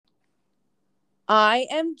I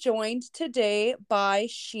am joined today by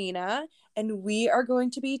Sheena, and we are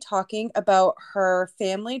going to be talking about her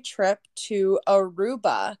family trip to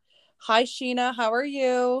Aruba. Hi, Sheena. How are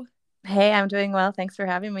you? Hey, I'm doing well. Thanks for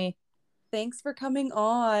having me. Thanks for coming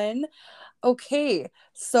on. Okay,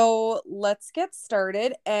 so let's get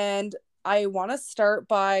started. And I want to start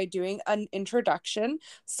by doing an introduction.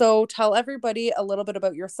 So tell everybody a little bit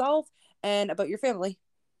about yourself and about your family.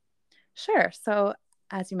 Sure. So,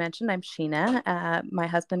 as you mentioned, I'm Sheena. My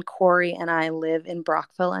husband Corey and I live in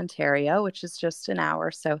Brockville, Ontario, which is just an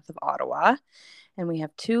hour south of Ottawa. And we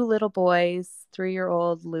have two little boys,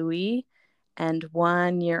 3-year-old Louis and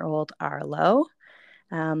 1-year-old Arlo.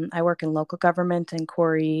 I work in local government, and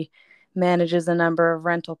Corey manages a number of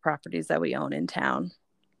rental properties that we own in town.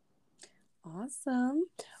 Awesome.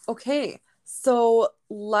 Okay, so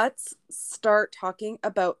let's start talking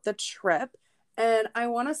about the trip. And I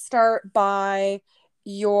want to start by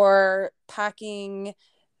your packing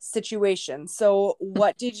situation. So,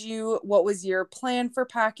 what was your plan for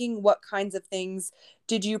packing? What kinds of things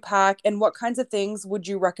did you pack? And what kinds of things would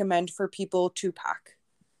you recommend for people to pack?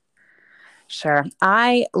 Sure.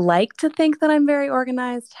 I like to think that I'm very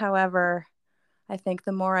organized. However, I think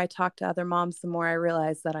the more I talk to other moms, the more I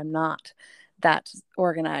realize that I'm not that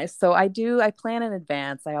organized. So I plan in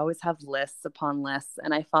advance. I always have lists upon lists.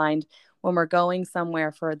 And I find when we're going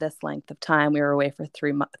somewhere for this length of time, we were away for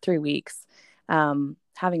 3 weeks,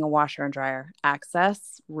 having a washer and dryer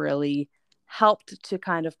access really helped to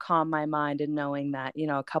kind of calm my mind and knowing that,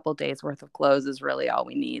 a couple days worth of clothes is really all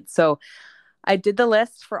we need. So I did the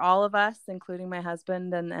list for all of us, including my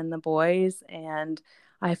husband and the boys. And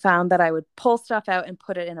I found that I would pull stuff out and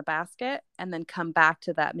put it in a basket and then come back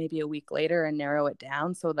to that maybe a week later and narrow it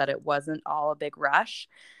down so that it wasn't all a big rush.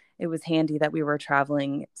 It was handy that we were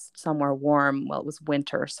traveling somewhere warm. Well, it was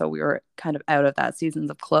winter, so we were kind of out of that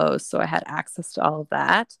seasons of clothes. So I had access to all of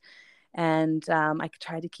that. And I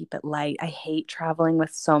tried to keep it light. I hate traveling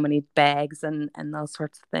with so many bags and those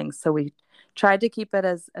sorts of things. So we tried to keep it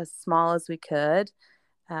as small as we could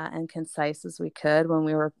and concise as we could when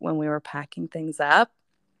we were packing things up.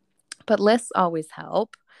 But lists always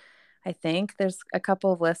help. I think there's a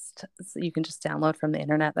couple of lists you can just download from the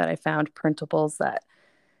internet that I found printables that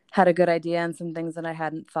had a good idea and some things that I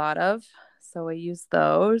hadn't thought of. So I used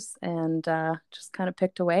those and just kind of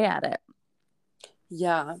picked away at it.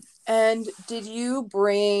 Yeah. And did you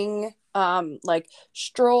bring like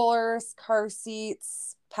strollers, car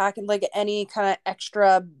seats, packing like any kind of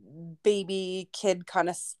extra baby kid kind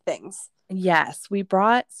of things? Yes, we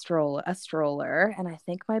brought a stroller, and I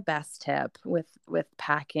think my best tip with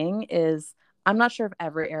packing is I'm not sure if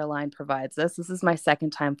every airline provides this. This is my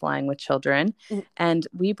second time flying with children, Mhm, and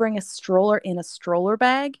we bring a stroller in a stroller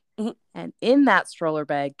bag, mhm. and in that stroller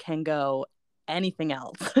bag can go anything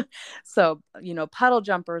else. So, puddle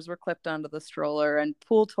jumpers were clipped onto the stroller and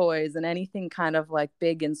pool toys and anything kind of like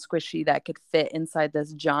big and squishy that could fit inside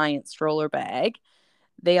this giant stroller bag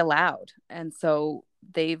they allowed. And so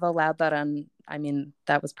they've allowed that on, I mean,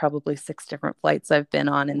 that was probably 6 different flights I've been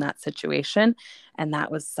on in that situation. And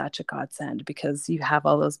that was such a godsend because you have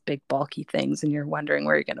all those big, bulky things and you're wondering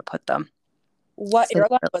where you're going to put them. What So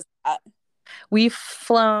airline was that? we've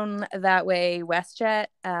flown that way WestJet,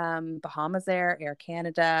 Bahamas Air, Air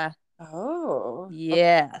Canada. Oh, okay.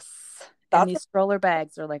 Yes. And That's these stroller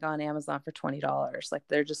bags are like on Amazon for $20. Like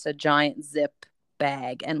they're just a giant zip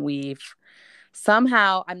bag. And we've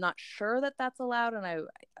somehow, I'm not sure that that's allowed,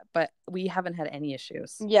 but we haven't had any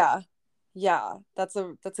issues. yeah. Yeah, that's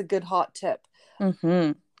a good hot tip.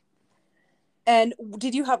 Hmm. And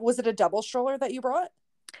was it a double stroller that you brought?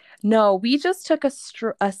 No, we just took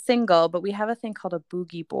a single, but we have a thing called a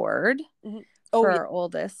boogie board Mhm. Oh for yeah. our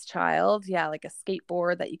oldest child. Yeah, like a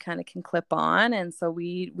skateboard that you kind of can clip on, and so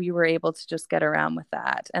we were able to just get around with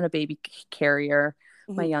that, and a baby carrier.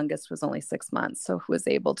 My Mhm. youngest was only 6 months, so was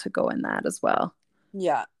able to go in that as well.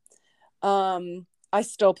 Yeah. I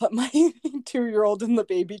still put my 2-year-old in the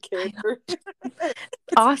baby I know. carrier.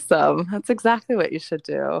 It's Awesome. That's exactly what you should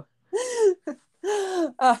do.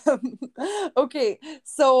 um, okay,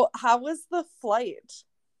 so how was the flight?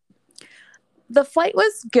 The flight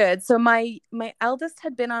was good. So my eldest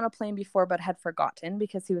had been on a plane before, but had forgotten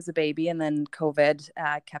because he was a baby, and then COVID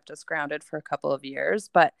kept us grounded for a couple of years.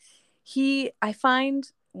 But I find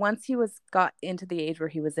once he was got into the age where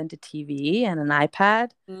he was into TV and an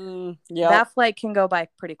iPad, Yep. that flight can go by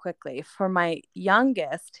pretty quickly. For my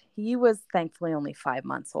youngest, he was thankfully only 5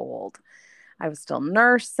 months old. I was still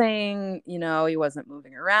nursing, he wasn't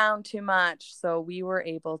moving around too much, so we were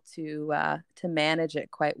able to manage it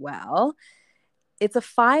quite well. It's a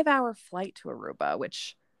 5-hour flight to Aruba,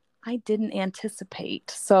 which I didn't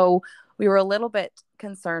anticipate. So we were a little bit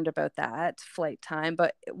concerned about that flight time,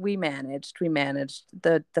 but we managed. We managed.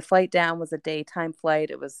 The flight down was a daytime flight.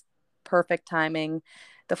 It was perfect timing.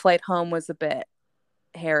 The flight home was a bit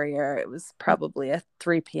hairier. It was probably a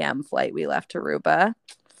 3 p.m. flight we left to Aruba.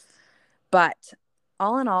 But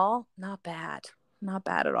all in all, not bad. Not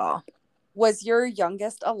bad at all. Was your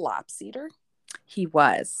youngest a lap seater? He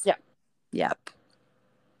was. Yeah. Yep.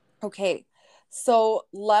 Okay. So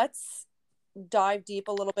let's dive deep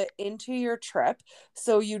a little bit into your trip.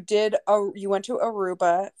 So you went to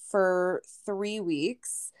Aruba for 3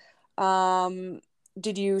 weeks.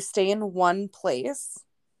 Did you stay in one place?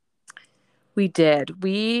 We did.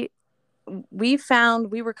 We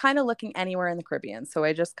found we were kind of looking anywhere in the Caribbean. So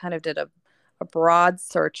I just kind of did a broad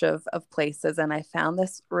search of places, and I found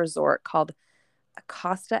this resort called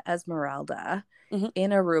Costa Esmeralda Mhm.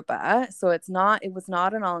 in Aruba. So it was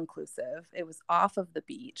not an all inclusive. It was off of the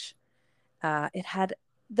beach. It had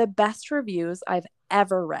the best reviews I've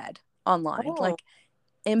ever read online, Oh, like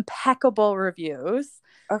impeccable reviews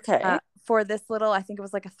okay. for this little, I think it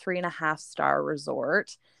was like a 3.5 star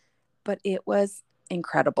resort, but it was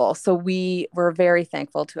incredible. So we were very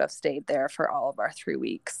thankful to have stayed there for all of our 3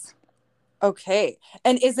 weeks. Okay.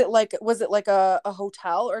 And was it like a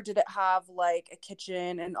hotel, or did it have like a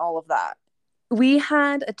kitchen and all of that? We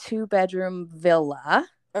had a 2 bedroom villa.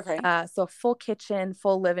 Okay. So full kitchen,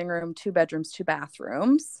 full living room, 2 bedrooms, 2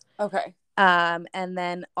 bathrooms. Okay. And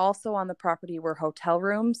then also on the property were hotel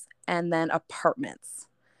rooms and then apartments.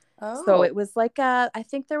 So Oh, it was like I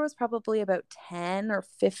think there was probably about 10 or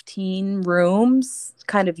 15 rooms,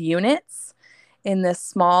 kind of units in this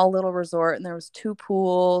small little resort, and there was 2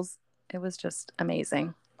 pools. It was just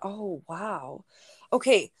amazing. oh, wow.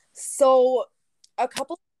 Okay. So a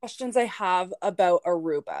couple questions I have about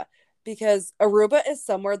Aruba, because Aruba is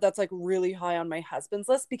somewhere that's like really high on my husband's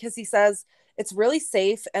list, because he says it's really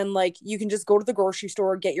safe and like you can just go to the grocery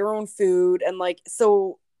store, get your own food, and like,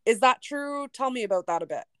 so is that true? Tell me about that a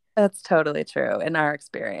bit. That's totally true in our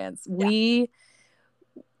experience. Yeah.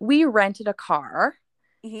 We rented a car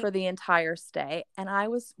Hmm. for the entire stay, and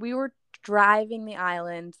we were driving the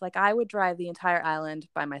island, like I would drive the entire island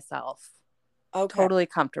by myself Okay. totally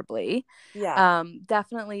comfortably. Yeah.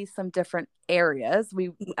 Definitely some different areas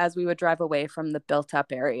we as we would drive away from the built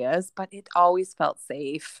up areas, but it always felt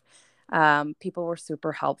safe. People were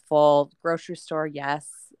super helpful. Grocery store, yes,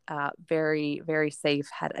 very very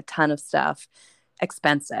safe. Had a ton of stuff.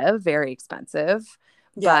 Expensive, very expensive,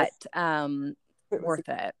 Yeah. but It was, worth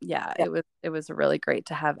it. Yeah, yeah. it was really great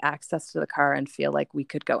to have access to the car and feel like we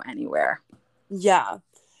could go anywhere. Yeah.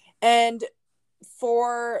 And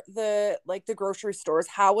for the grocery stores,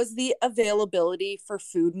 how was the availability for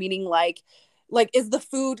food? Meaning like is the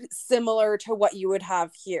food similar to what you would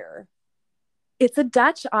have here? It's a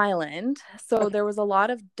Dutch island, so Okay. there was a lot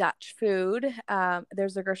of Dutch food.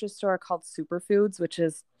 There's a grocery store called Superfoods, which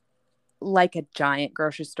is like a giant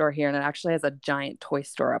grocery store here, and it actually has a giant toy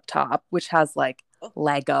store up top, which has like Oh,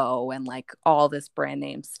 Lego and like all this brand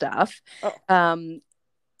name stuff. oh. Um,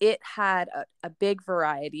 it had a big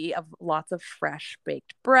variety of lots of fresh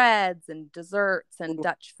baked breads and desserts and Ooh.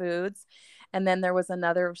 Dutch foods. And then there was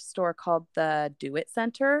another store called the Do It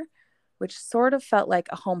Center, which sort of felt like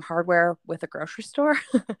a home hardware with a grocery store.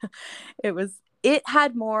 It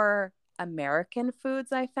had more American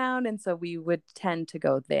foods I found, and so we would tend to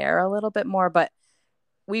go there a little bit more, but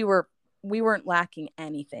we were we weren't lacking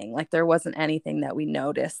anything. Like there wasn't anything that we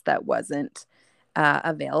noticed that wasn't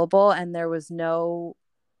available, and there was no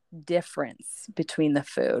difference between the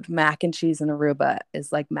food. Mac and cheese in Aruba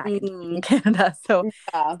is like mac and cheese in Mm, Canada. So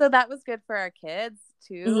yeah. so that was good for our kids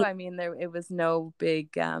too. Mhm. I mean, there it was no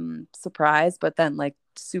big surprise, but then like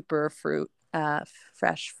super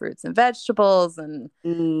fresh fruits and vegetables and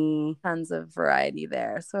Mm, tons of variety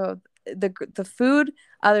there. So the food,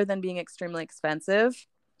 other than being extremely expensive,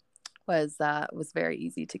 was very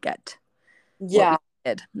easy to get what yeah. we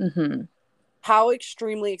did. Mm-hmm. How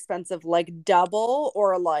extremely expensive? Like double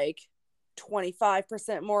or like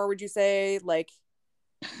 25% more, would you say? Like,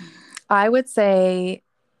 I would say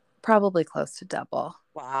probably close to double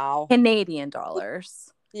wow. Canadian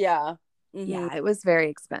dollars. Yeah. Mm-hmm. Yeah, it was very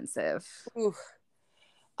expensive. Ooh.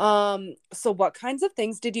 So what kinds of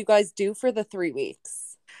things did you guys do for the 3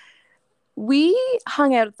 weeks? We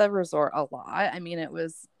hung out at the resort a lot. I mean,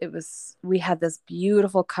 we had this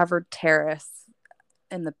beautiful covered terrace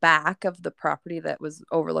in the back of the property that was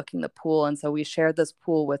overlooking the pool, and so we shared this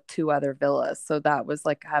pool with 2 other villas. So that was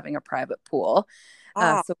like having a private pool.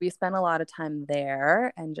 Ah, So we spent a lot of time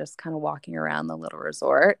there and just kind of walking around the little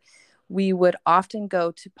resort. We would often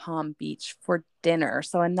go to Palm Beach for dinner.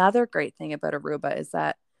 So another great thing about Aruba is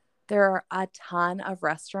that there are a ton of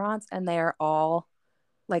restaurants and they are all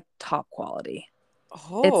like top quality. It's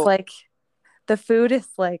Oh, like the food is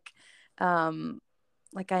like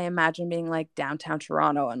I imagine being like downtown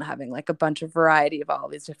Toronto and having like a bunch of variety of all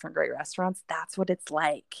these different great restaurants. That's what it's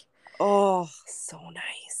like. oh, so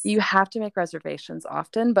nice. You have to make reservations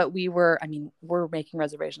often, but we're making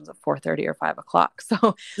reservations at 4:30 or 5 o'clock.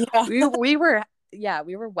 So Yeah. we were, yeah,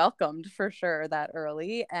 we were welcomed for sure that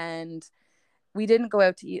early. And we didn't go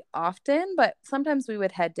out to eat often, but sometimes we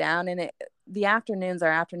would head down and the afternoons, our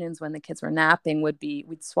afternoons when the kids were napping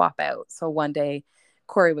we'd swap out. So one day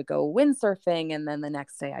Corey would go windsurfing and then the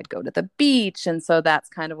next day I'd go to the beach. And so that's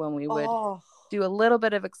kind of when we would Oh, do a little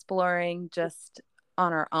bit of exploring just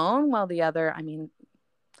on our own while the other, I mean,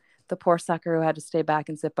 the poor sucker who had to stay back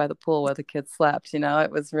and sit by the pool while the kids slept,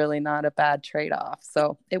 it was really not a bad trade-off.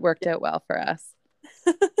 So it worked out well for us.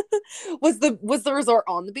 was the resort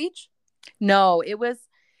on the beach? No,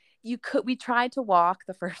 we tried to walk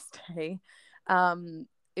the first day.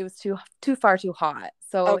 It was too far too hot.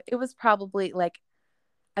 So Okay. it was probably like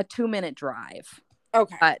a 2-minute drive.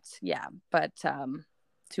 Okay. But too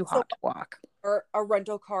So hot to walk. a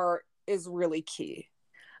rental car is really key.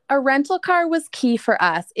 A rental car was key for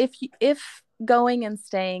us. If going and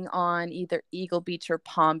staying on either Eagle Beach or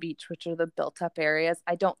Palm Beach, which are the built up areas,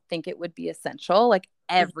 I don't think it would be essential. Like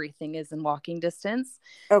everything is in walking distance,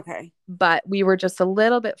 Okay. but we were just a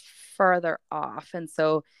little bit further off, and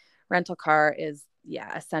so rental car is,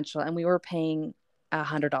 yeah, essential. And we were paying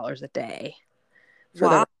 $100 a day for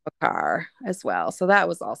the Wow. rental car as well, so that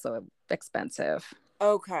was also expensive.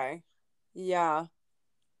 Okay. Yeah.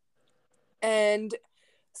 And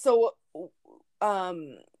so,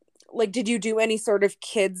 um, like, did you do any sort of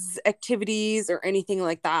kids activities or anything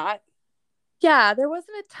like that? Yeah, there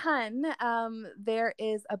wasn't a ton. There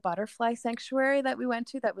is a butterfly sanctuary that we went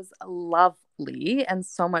to that was lovely and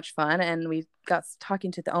so much fun. And we got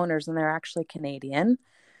talking to the owners, and they're actually Canadian.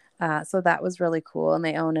 So that was really cool. And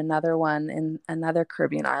they own another one in another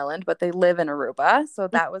Caribbean island, but they live in Aruba. So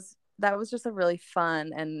that was just a really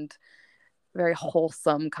fun and very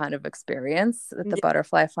wholesome kind of experience at the Yeah.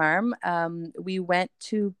 butterfly farm. We went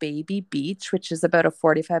to Baby Beach, which is about a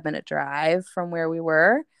 45-minute drive from where we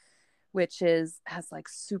were, which has like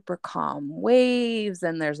super calm waves,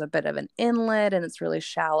 and there's a bit of an inlet and it's really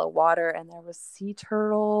shallow water, and there was sea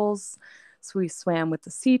turtles. So we swam with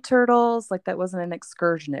the sea turtles. Like that wasn't an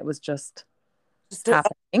excursion, it was just Just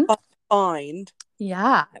happening. a find.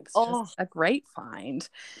 Yeah, it was just Oh, a great find.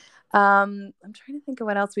 I'm trying to think of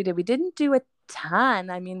what else we did. We didn't do a ton.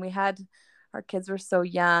 I mean, our kids were so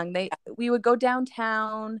young. We would go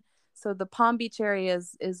downtown. So the Palm Beach area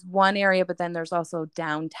is one area, but then there's also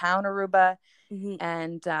downtown Aruba, mhm.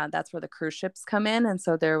 and that's where the cruise ships come in. And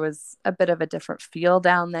so there was a bit of a different feel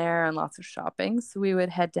down there and lots of shopping. So we would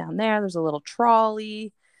head down there. There's a little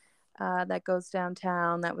trolley that goes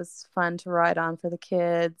downtown. That was fun to ride on for the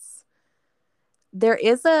kids. There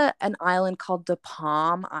is an island called De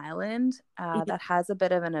Palm Island Mhm. that has a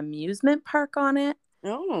bit of an amusement park on it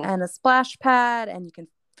Oh. and a splash pad, and you can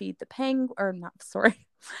feed the or not, sorry,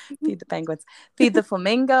 feed the penguins, feed the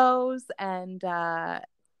flamingos, and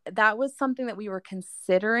that was something that we were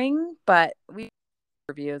considering, but we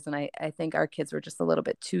reviews, and I think our kids were just a little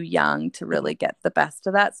bit too young to really get the best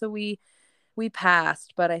of that, so we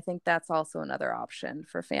passed. But I think that's also another option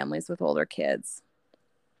for families with older kids.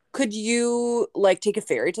 Could you like take a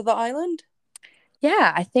ferry to the island?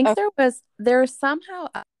 Yeah, I think Oh, there's somehow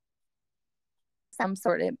some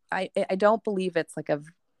sort of, I don't believe it's like a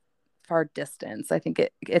far distance. I think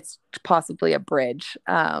it's possibly a bridge.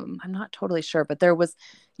 I'm not totally sure, but there was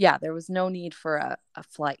no need for a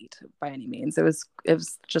flight by any means. It was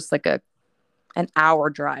just like an hour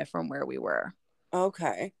drive from where we were.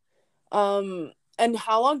 okay. And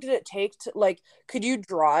how long did it take to like could you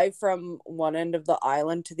drive from one end of the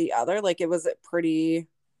island to the other? Like it was it pretty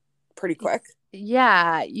quick?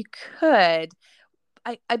 Yeah, you could.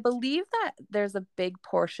 I believe that there's a big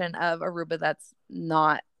portion of Aruba that's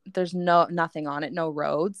not, there's nothing on it, no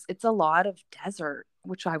roads. It's a lot of desert,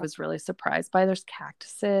 which I was really surprised by. There's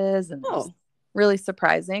cactuses, and just Oh, really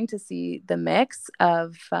surprising to see the mix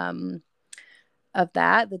of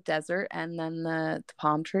that, the desert, and then the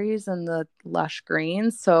palm trees and the lush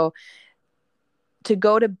greens. So to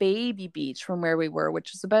go to Baby Beach from where we were,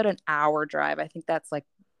 which is about an hour drive, I think that's like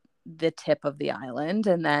the tip of the island.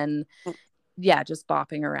 And then yeah, just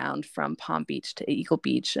bopping around from Palm Beach to Eagle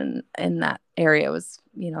Beach, and in that area was,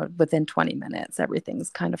 within 20 minutes.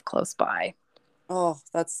 Everything's kind of close by. oh,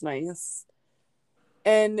 that's nice.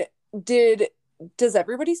 And did does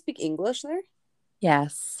everybody speak English there?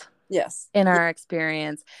 Yes. Yes. in our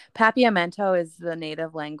experience. Papiamento is the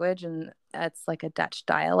native language, and it's like a Dutch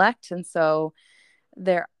dialect. And so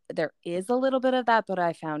there is a little bit of that, but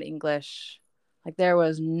I found English, like there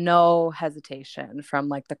was no hesitation from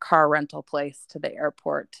like the car rental place to the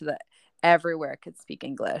airport to the everywhere could speak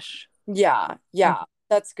English. Yeah. Mhm. Yeah.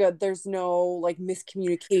 That's good. There's no like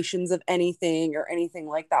miscommunications of anything or anything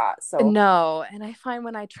like that. So, No, and I find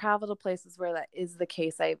when I travel to places where that is the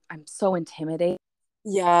case, I'm so intimidated,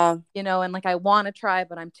 yeah. and like I want to try,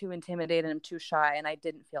 but I'm too intimidated, I'm too shy, and I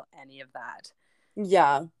didn't feel any of that.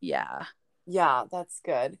 Yeah. Yeah. Yeah, that's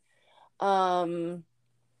good. Um,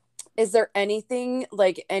 is there anything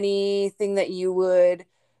that you would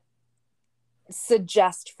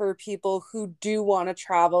suggest for people who do want to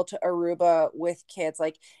travel to Aruba with kids?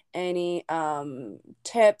 Like any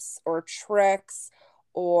tips or tricks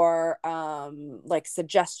or like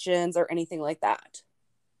suggestions or anything like that?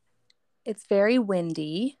 It's very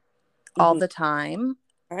windy all Mm-hmm. the time.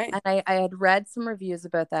 All right. And I had read some reviews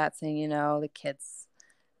about that saying, the kids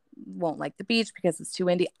won't like the beach because it's too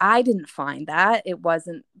windy. I didn't find that. It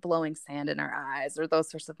wasn't blowing sand in our eyes or those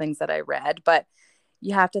sorts of things that I read. But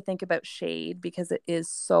you have to think about shade because it is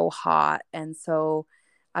so hot. And so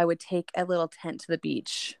I would take a little tent to the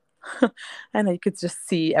beach. And I could just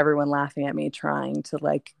see everyone laughing at me trying to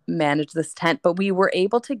like manage this tent. But we were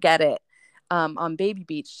able to get it on Baby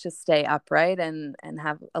Beach to stay upright and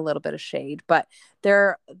have a little bit of shade. But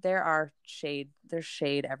there's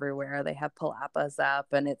shade everywhere. They have palapas up,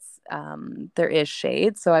 and there is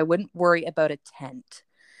shade. So I wouldn't worry about a tent.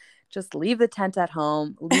 Just leave the tent at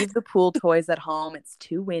home, leave the pool toys at home. It's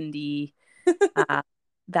too windy. Uh,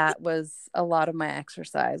 that was a lot of my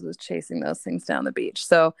exercise, was chasing those things down the beach.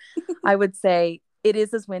 So I would say it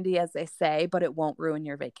is as windy as they say, but it won't ruin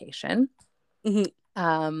your vacation. Mm-hmm.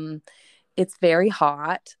 Um, it's very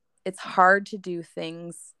hot. It's hard to do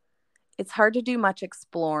things. It's hard to do much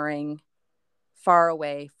exploring far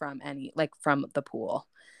away from from the pool.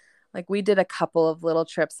 Like we did a couple of little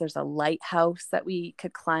trips. There's a lighthouse that we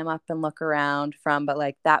could climb up and look around from, but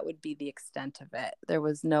like that would be the extent of it. There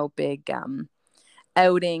was no big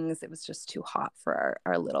outings. It was just too hot for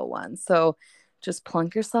our little ones. So just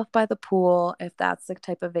plunk yourself by the pool. If that's the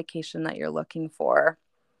type of vacation that you're looking for,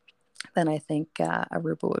 then I think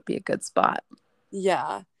Aruba would be a good spot.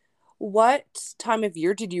 Yeah. What time of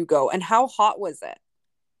year did you go and how hot was it?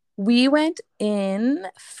 We went in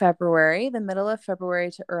February, the middle of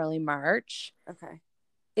February to early March. Okay.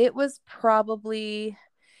 It was probably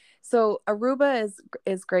so Aruba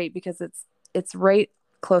is great because it's right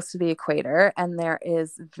close to the equator and there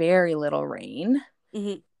is very little rain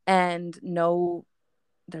Mm-hmm. and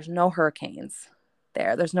there's no hurricanes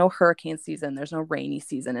there. There's no hurricane season, there's no rainy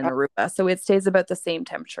season in Aruba. So it stays about the same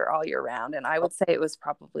temperature all year round, and I would say it was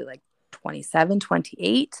probably like 27,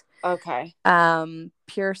 28. Okay.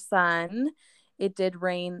 Pure sun. It did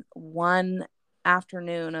rain one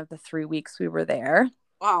afternoon of the 3 weeks we were there,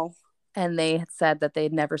 Wow. and they had said that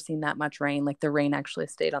they'd never seen that much rain. Like the rain actually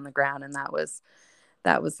stayed on the ground, and that was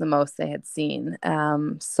the most they had seen.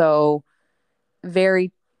 So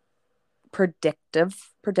very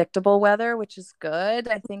predictable weather, which is good.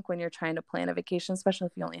 I think when you're trying to plan a vacation, especially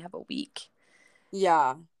if you only have a week,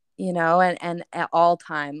 Yeah. and at all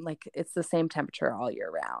time, like it's the same temperature all year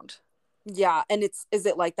round. Yeah. And is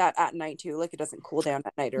it like that at night too? Like it doesn't cool down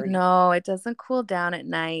at night or anything? No, it doesn't cool down at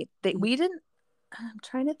night. Mhm. We didn't. I'm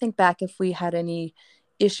trying to think back if we had any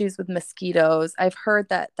issues with mosquitoes. I've heard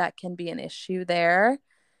that that can be an issue there.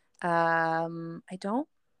 I don't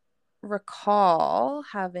recall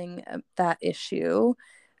having that issue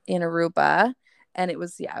in Aruba, and it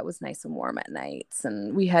was nice and warm at nights,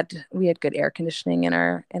 and we had good air conditioning in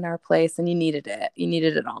our place, and you needed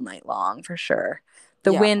it all night long for sure.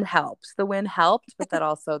 Yeah. The wind helped, but that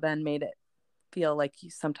also then made it feel like you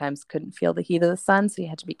sometimes couldn't feel the heat of the sun, so you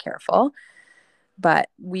had to be careful. But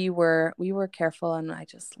we were careful, and I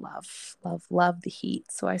just love the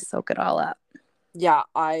heat, so I soak it all up. Yeah.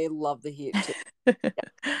 I love the heat too.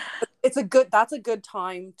 Yeah. That's a good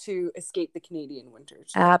time to escape the Canadian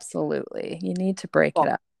winters. Like, Absolutely, you need to break it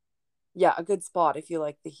well, up. yeah, a good spot if you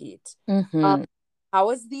like the heat. Um, Hmm. how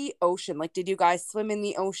is the ocean? Like, did you guys swim in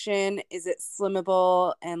the ocean? Is it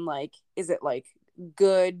swimmable? And like, is it like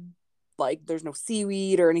good? Like, there's no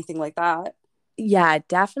seaweed or anything like that? Yeah,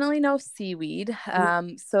 definitely no seaweed.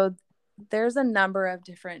 Mhm. So there's a number of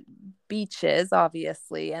different beaches,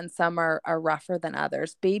 obviously, and some are rougher than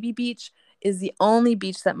others. Baby Beach is the only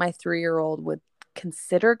beach that my 3-year-old would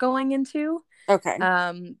consider going into. Okay.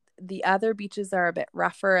 The other beaches are a bit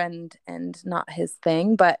rougher and not his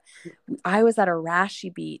thing, but I was at a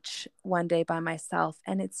Rashi beach one day by myself,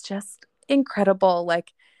 and it's just incredible.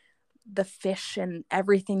 Like the fish and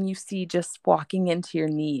everything you see just walking into your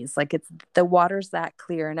knees. Like it's the water's that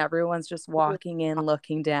clear and everyone's just walking in,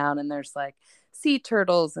 looking down, and there's like sea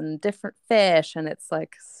turtles and different fish. And it's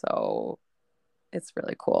like, so it's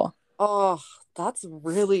really cool. Oh, that's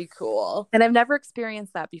really cool. And I've never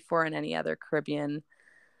experienced that before in any other Caribbean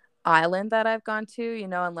island that I've gone to,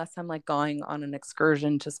 unless I'm like going on an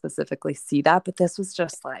excursion to specifically see that. But this was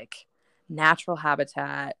just like natural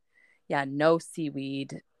habitat. Yeah, no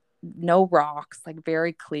seaweed, no rocks, like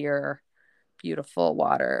very clear, beautiful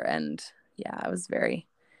water. And yeah, it was very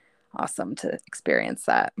awesome to experience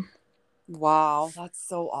that. Wow, that's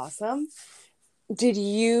so awesome. Did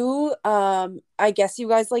you I guess you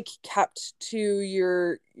guys like kept to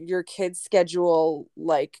your kids' schedule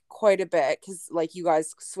like quite a bit because like you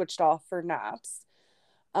guys switched off for naps.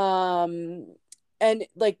 Um and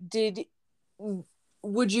like did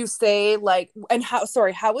would you say like and how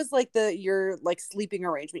sorry, how was like the your like sleeping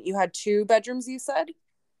arrangement? You had two bedrooms, you said?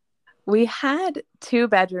 We had 2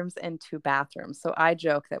 bedrooms and 2 bathrooms. So I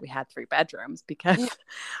joke that we had 3 bedrooms because Yeah.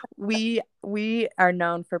 we are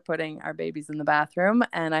known for putting our babies in the bathroom,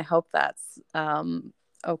 and I hope that's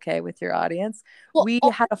okay with your audience. Well, We oh,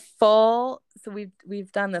 had a full, so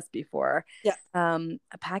we've done this before. yeah.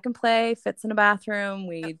 A pack and play fits in a bathroom.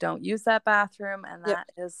 We don't use that bathroom, and Yep.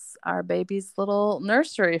 that is our baby's little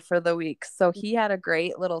nursery for the week. So he had a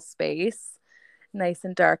great little space, nice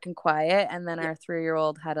and dark and quiet. And then Yep. our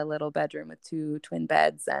 3-year-old had a little bedroom with 2 twin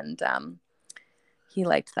beds, and he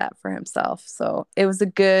liked that for himself. So it was a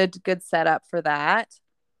good setup for that.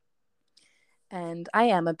 And I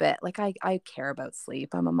am a bit like I care about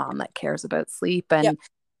sleep. I'm a mom that cares about sleep. Yep. And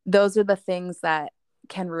those are the things that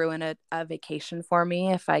can ruin a vacation for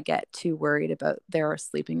me if I get too worried about their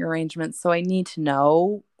sleeping arrangements. So I need to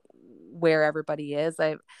know where everybody is.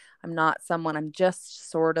 I'm not someone, I'm just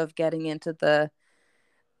sort of getting into the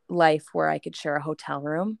life where I could share a hotel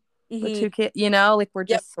room with Mm-hmm. 2 kids, like we're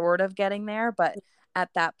Yep. just sort of getting there. But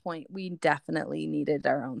at that point, we definitely needed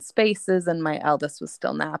our own spaces, and my eldest was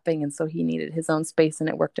still napping. And so he needed his own space, and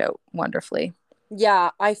it worked out wonderfully.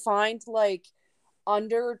 Yeah, I find like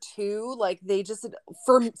under two, like they just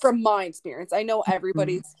from my experience, I know Mhm.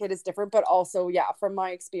 everybody's kid is different, but also yeah, from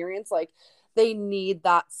my experience, like they need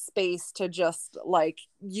that space to just like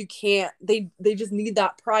you can't they just need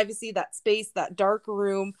that privacy, that space, that dark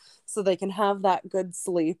room so they can have that good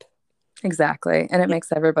sleep. Exactly. And it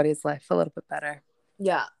makes everybody's life a little bit better.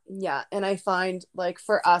 Yeah, yeah. And I find like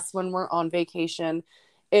for us when we're on vacation,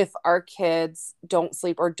 if our kids don't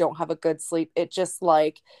sleep or don't have a good sleep, it just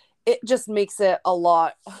makes it a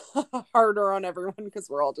lot harder on everyone because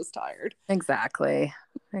we're all just tired. Exactly.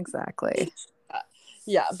 Exactly.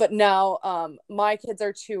 Yeah, but now my kids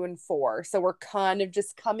are 2 and 4, so we're kind of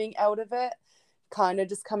just coming out of it, kind of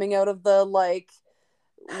just coming out of the like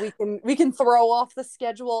we can throw off the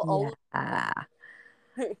schedule a little. Yeah.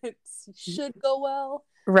 It should go well.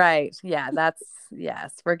 Right. Yeah.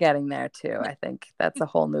 Yes, we're getting there too. I think that's a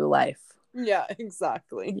whole new life. Yeah,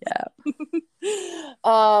 exactly. Yeah.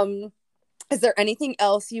 um is there anything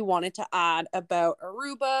else you wanted to add about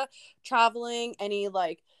Aruba traveling? Any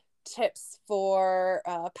like tips for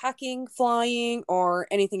packing, flying, or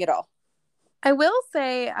anything at all? I will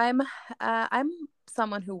say I'm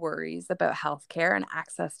someone who worries about healthcare and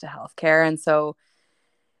access to healthcare. And so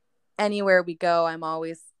anywhere we go, I'm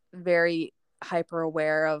always very hyper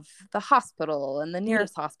aware of the hospital and the Mhm.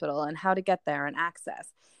 nearest hospital and how to get there and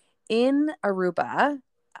access. In Aruba,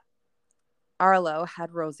 Arlo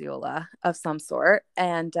had roseola of some sort,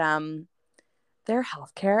 and their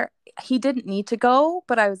healthcare, he didn't need to go,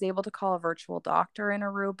 but I was able to call a virtual doctor in Oh,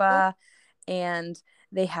 Aruba, and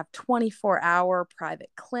they have 24-hour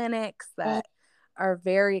private clinics oh, that are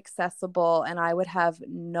very accessible, and I would have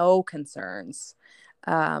no concerns.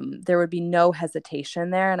 There would be no hesitation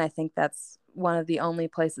there, and I think that's one of the only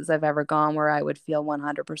places I've ever gone where I would feel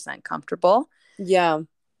 100% comfortable. yeah,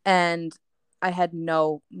 And I had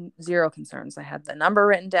no zero concerns. I had the number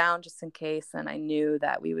written down just in case, and I knew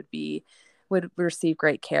that we would receive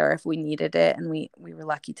great care if we needed it, and we were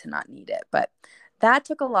lucky to not need it. But that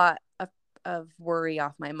took a lot of worry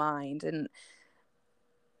off my mind. And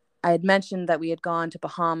I had mentioned that we had gone to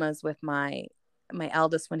Bahamas with my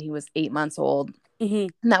eldest when he was 8 months old, hmm,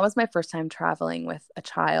 and that was my first time traveling with a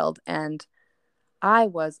child, and I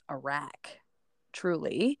was a wreck,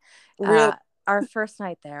 truly. really, Uh, our first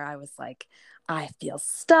night there, I was like, I feel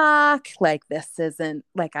stuck. Like, this isn't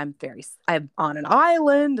like I'm on an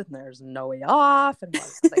island and there's no way off. And what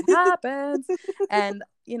if something happens? And,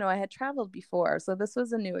 I had traveled before. So this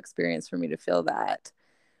was a new experience for me to feel that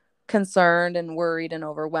concerned and worried and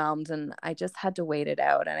overwhelmed. And I just had to wait it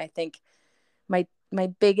out. And I think my my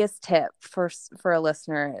biggest tip for a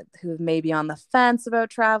listener who may be on the fence about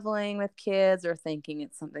traveling with kids or thinking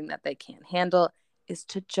it's something that they can't handle is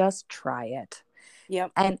to just try it.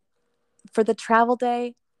 Yep. And for the travel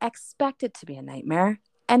day, expect it to be a nightmare.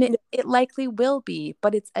 And it likely will be,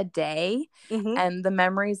 but it's a day. Mm-hmm. And the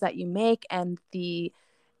memories that you make and the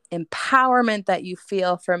empowerment that you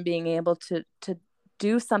feel from being able to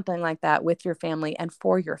do something like that with your family and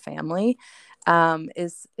for your family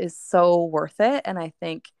is so worth it. And I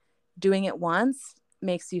think doing it once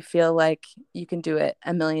makes you feel like you can do it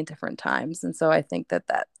a million different times. And so I think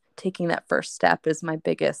that taking that first step is my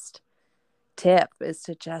biggest tip, is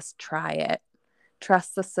to just try it.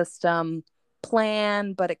 Trust the system,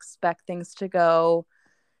 plan, but expect things to go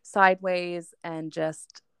sideways, and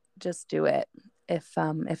just do it if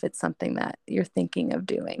it's something that you're thinking of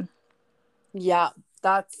doing. Yeah,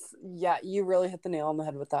 you really hit the nail on the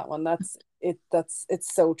head with that one.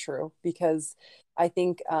 It's so true, because I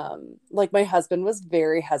think like my husband was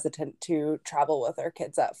very hesitant to travel with our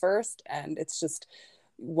kids at first, and it's just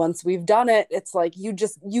once we've done it, it's like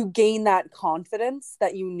you gain that confidence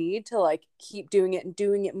that you need to like keep doing it and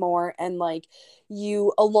doing it more, and like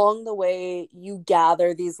you along the way you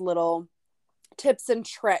gather these little tips and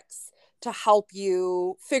tricks to help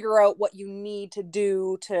you figure out what you need to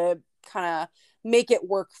do to kind of make it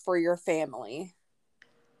work for your family.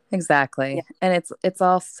 Yeah. Exactly. And it's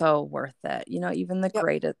all so worth it. Even the Yep.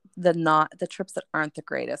 greatest, the trips that aren't the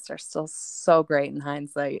greatest are still so great in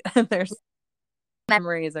hindsight. And there's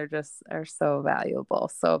memories are so valuable.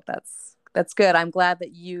 So that's good. I'm glad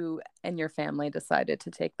that you and your family decided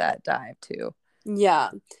to take that dive too.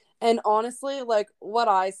 Yeah. And honestly, like what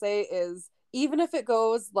I say is, even if it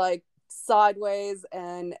goes like sideways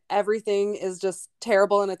and everything is just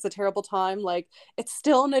terrible and it's a terrible time, like it's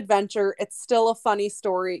still an adventure. It's still a funny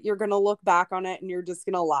story. You're going to look back on it and you're just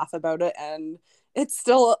going to laugh about it. And it's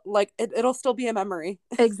still like, it'll still be a memory.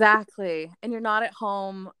 Exactly. And you're not at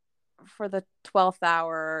home for the 12th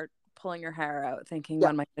hour pulling your hair out thinking, Yeah.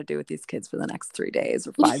 what am I going to do with these kids for the next 3 days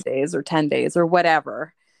or 5 days or 10 days or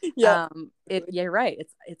whatever. Yep. You're right.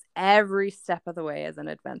 It's every step of the way as an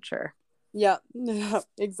adventure. Yeah. Yeah,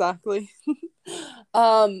 exactly.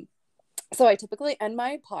 um so I typically end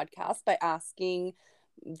my podcast by asking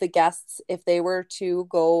the guests if they were to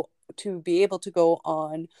be able to go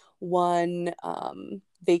on one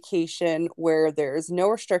vacation where there's no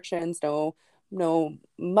restrictions, no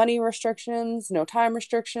money restrictions, no time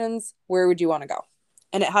restrictions, where would you want to go?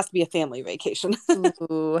 And it has to be a family vacation.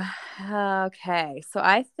 Ooh, okay. So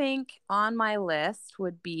I think on my list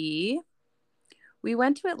would be, we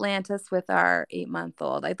went to Atlantis with our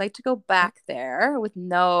 8-month-old. I'd like to go back there with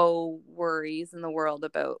no worries in the world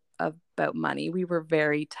about money. We were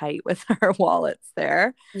very tight with our wallets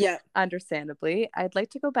there, Yeah. understandably. I'd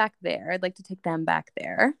like to go back there. I'd like to take them back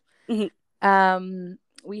there. Mhm.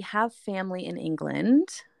 We have family in England,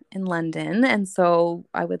 in London, and so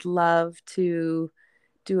I would love to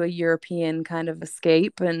do a European kind of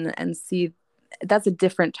escape and see. That's a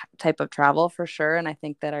different type of travel for sure, and I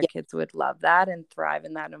think that our Yeah. kids would love that and thrive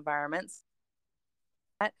in that environment.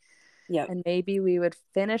 Yeah. And maybe we would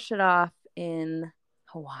finish it off in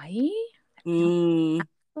Hawaii. I feel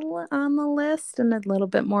Mm, on the list and a little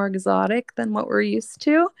bit more exotic than what we're used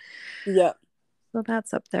to. yeah. So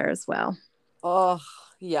that's up there as well. Oh,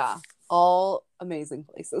 yeah. All amazing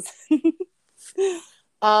places.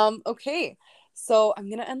 Okay. So I'm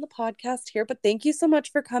gonna end the podcast here, but thank you so much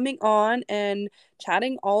for coming on and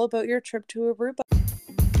chatting all about your trip to Aruba.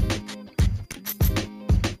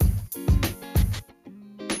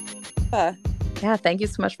 Yeah, thank you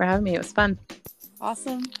so much for having me. It was fun.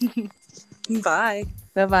 Awesome. Bye.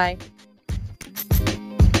 Bye-bye.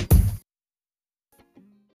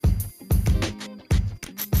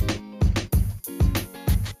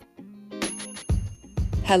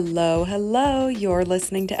 Hello, hello. You're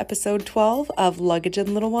listening to episode 12 of Luggage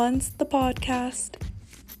and Little Ones, the podcast.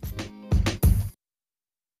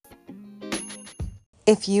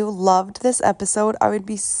 If you loved this episode, I would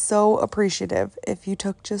be so appreciative if you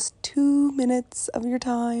took just 2 minutes of your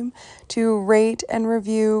time to rate and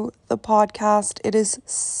review the podcast. It is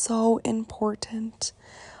so important.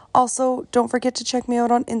 Also, don't forget to check me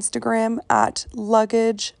out on Instagram at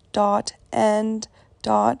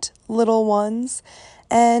luggage.and.little-ones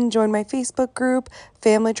and join my Facebook group,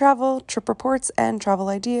 Family Travel, Trip Reports, and Travel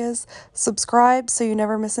Ideas. Subscribe so you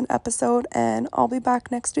never miss an episode, and I'll be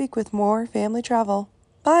back next week with more family travel.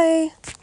 Bye!